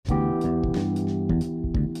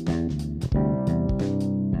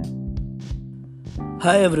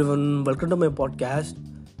Hi everyone, welcome to my podcast.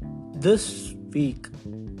 This week,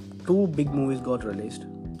 two big movies got released,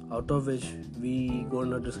 out of which we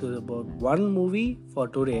gonna discuss about one movie for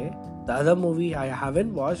today. The other movie I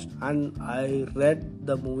haven't watched, and I read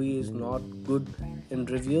the movie is not good in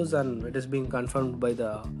reviews, and it is being confirmed by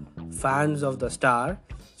the fans of the star.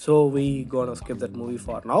 So we gonna skip that movie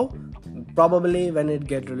for now. Probably when it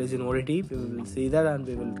get released in OTT, we will see that, and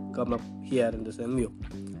we will come up here in this Mview.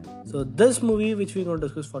 So this movie which we're going to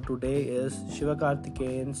discuss for today is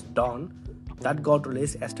Sivakarthikeyan's Dawn that got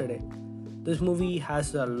released yesterday. This movie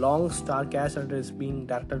has a long star cast and is being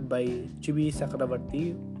directed by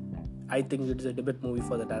Sivakarthikeyan. I think it's a debut movie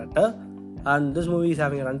for the director. And this movie is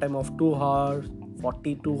having a runtime of 2 hours,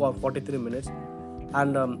 42 or 43 minutes.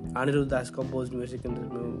 And Anirudh has composed music in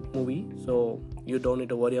this movie. So you don't need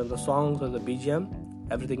to worry on the songs or the BGM.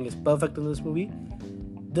 Everything is perfect in this movie.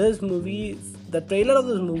 This movie, the trailer of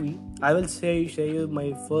this movie, I will share you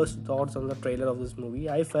my first thoughts on the trailer of this movie.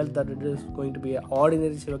 I felt that it is going to be an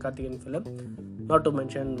ordinary Sivakarthikeyan film, not to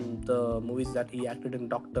mention the movies that he acted in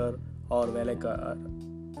Doctor or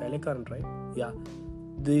Velekaran, right? Yeah,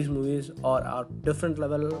 these movies are different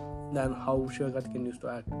level than how Sivakarthikeyan used to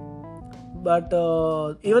act. But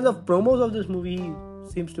even the promos of this movie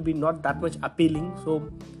seems to be not that much appealing, so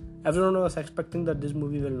everyone was expecting that this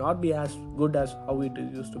movie will not be as good as how it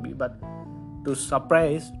used to be. But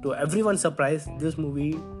to everyone's surprise, this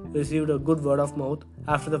movie received a good word of mouth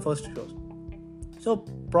after the first shows. So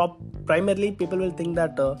primarily people will think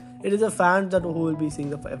that it is the fans who will be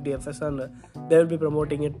seeing the FDFS, and they will be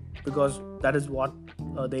promoting it because that is what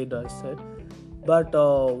they said. But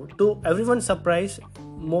to everyone's surprise,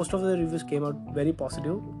 most of the reviews came out very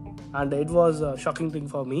positive, and it was a shocking thing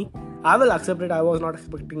for me. I will accept it. I was not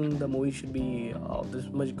expecting the movie should be this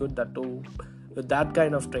much good, that too with that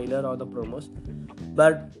kind of trailer or the promos.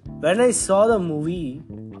 But when I saw the movie,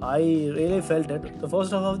 I really felt it. The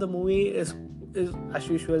first half of the movie is as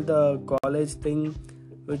usual the college thing,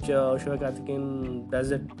 which Sivakarthikeyan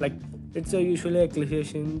does it like it's usually a cliche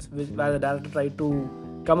scenes where the director tried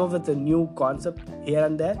to come up with a new concept here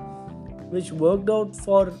and there, which worked out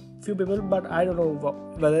for few people, but I don't know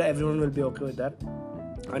whether everyone will be okay with that.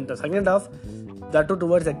 And the second half, that too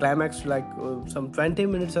towards the climax, like some 20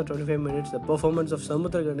 minutes or 25 minutes, the performance of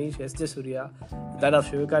Samudragani, S.J. Surya, that of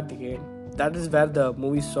Sivakarthikeyan, that is where the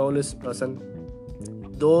movie's soul is present.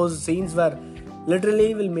 Those scenes were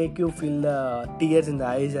literally will make you feel the tears in the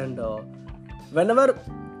eyes, and whenever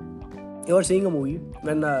you are seeing a movie,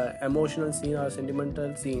 when an emotional scene or a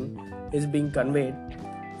sentimental scene is being conveyed,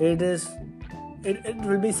 it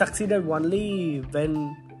will be succeeded only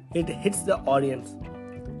when it hits the audience.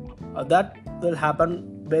 That will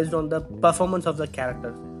happen based on the performance of the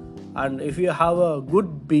characters. And if you have a good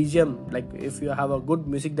BGM, like if you have a good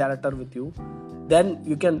music director with you, then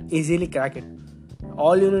you can easily crack it.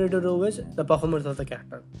 All you need to do is the performance of the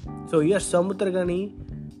character. So yes, Samudragani,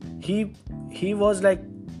 he was like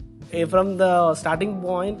from the starting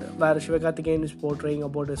point where Sivakarthikeyan is portraying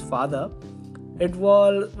about his father. It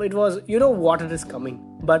was you know what it is coming,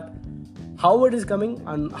 but how it is coming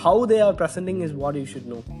and how they are presenting is what you should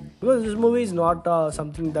know. Because this movie is not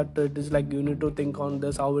something that it is like you need to think on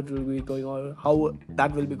this, how it will be going or how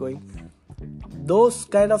that will be going. Those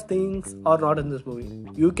kind of things are not in this movie.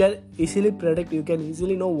 You can easily predict, you can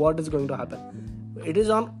easily know what is going to happen. It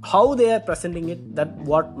is on how they are presenting it that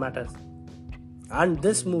what matters. And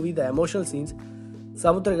this movie, the emotional scenes,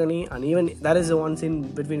 Samudragani, and even there is one scene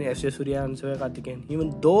between S.J. Surya and Sivakarthikeyan.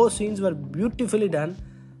 Even those scenes were beautifully done.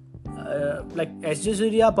 Like S.J.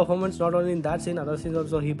 Surya performance, not only in that scene, other scenes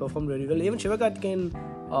also he performed very well. Even Sivakarthikeyan,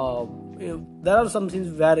 there are some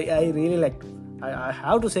scenes where I really liked. I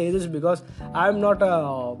have to say this because I'm not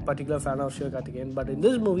a particular fan of Sivakarthikeyan, but in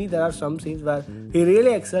this movie there are some scenes where he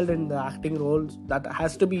really excelled in the acting roles that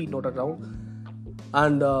has to be noted down.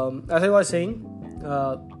 And as I was saying,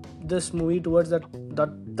 this movie towards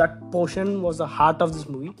that portion was the heart of this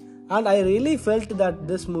movie, and I really felt that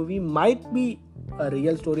this movie might be a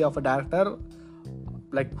real story of a director,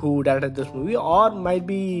 like who directed this movie, or might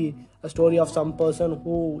be a story of some person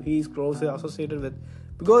who he is closely associated with,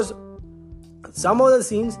 because some of the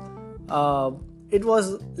scenes it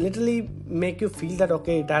was literally make you feel that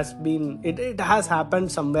okay, it has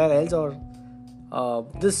happened somewhere else, or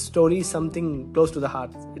this story is something close to the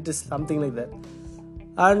heart. It is something like that.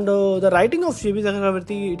 And the writing of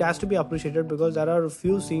Sivakarthikeyan, it has to be appreciated because there are a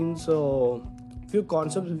few scenes, few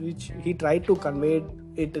concepts which he tried to convey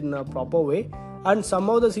it in a proper way, and some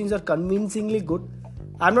of the scenes are convincingly good.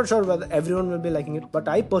 I'm not sure whether everyone will be liking it, but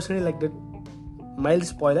I personally liked it. Mild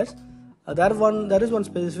spoilers. There is one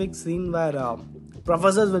specific scene where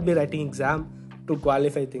professors will be writing exam, to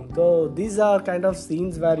qualify things. So these are kind of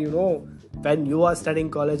scenes where, when you are studying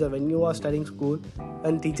college or when you are studying school,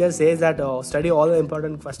 when teacher says that study all the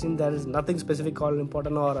important questions, there is nothing specific or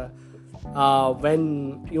important, or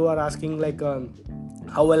when you are asking like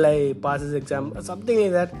how will I pass this exam or something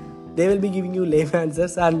like that, they will be giving you lame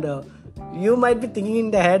answers, and you might be thinking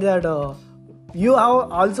in the head that you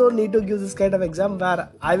also need to give this kind of exam where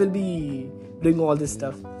I will be doing all this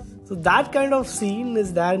stuff. So that kind of scene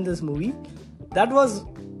is there in this movie. That was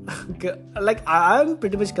like, I'm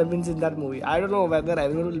pretty much convinced in that movie. I don't know whether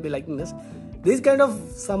everyone will be liking this. These kind of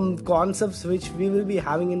some concepts which we will be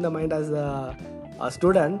having in the mind as a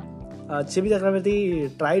student, Chibi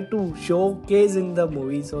Chakravarti tried to showcase in the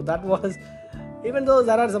movie. So that was, even though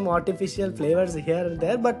there are some artificial flavors here and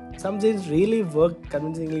there, but some scenes really worked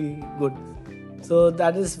convincingly good. So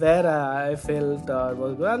that is where I felt it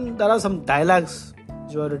was good. And there are some dialogues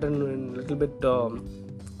which were written in a little bit to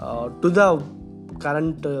the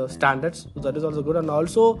current standards. So that is also good. And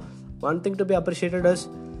also, one thing to be appreciated is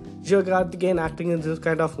Sivakarthikeyan acting in this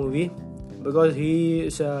kind of movie, because he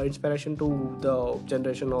is inspiration to the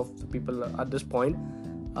generation of the people at this point.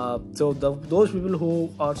 So those people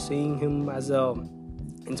who are seeing him as a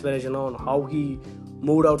inspiration on how he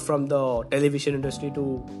moved out from the television industry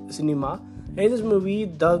to cinema, in this movie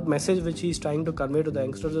the message which he is trying to convey to the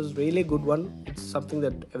youngsters is really good one. It's something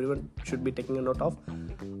that everyone should be taking a note of.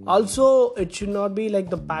 Also, it should not be like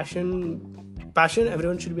the passion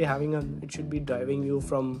everyone should be having, and it should be driving you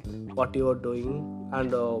from what you are doing,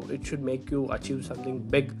 and it should make you achieve something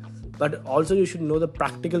big. But also you should know the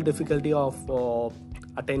practical difficulty of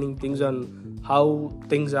attaining things and how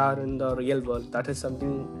things are in the real world. That is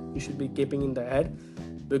something you should be keeping in the head,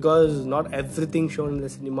 because not everything shown in the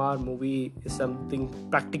cinema or movie is something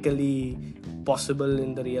practically possible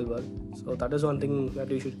in the real world. So that is one thing that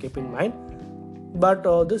you should keep in mind. But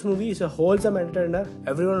this movie is a wholesome entertainer.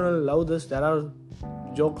 Everyone will love this. There are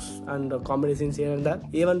jokes and comedy scenes here and there.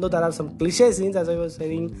 Even though there are some cliche scenes, as I was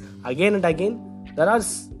saying again and again, there are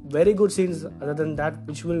very good scenes other than that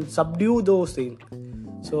which will subdue those scenes.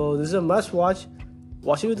 So this is a must watch.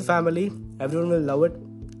 Watch it with the family. Everyone will love it.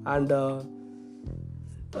 And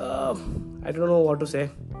I don't know what to say.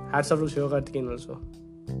 Hats off to Sivakarthikeyan also.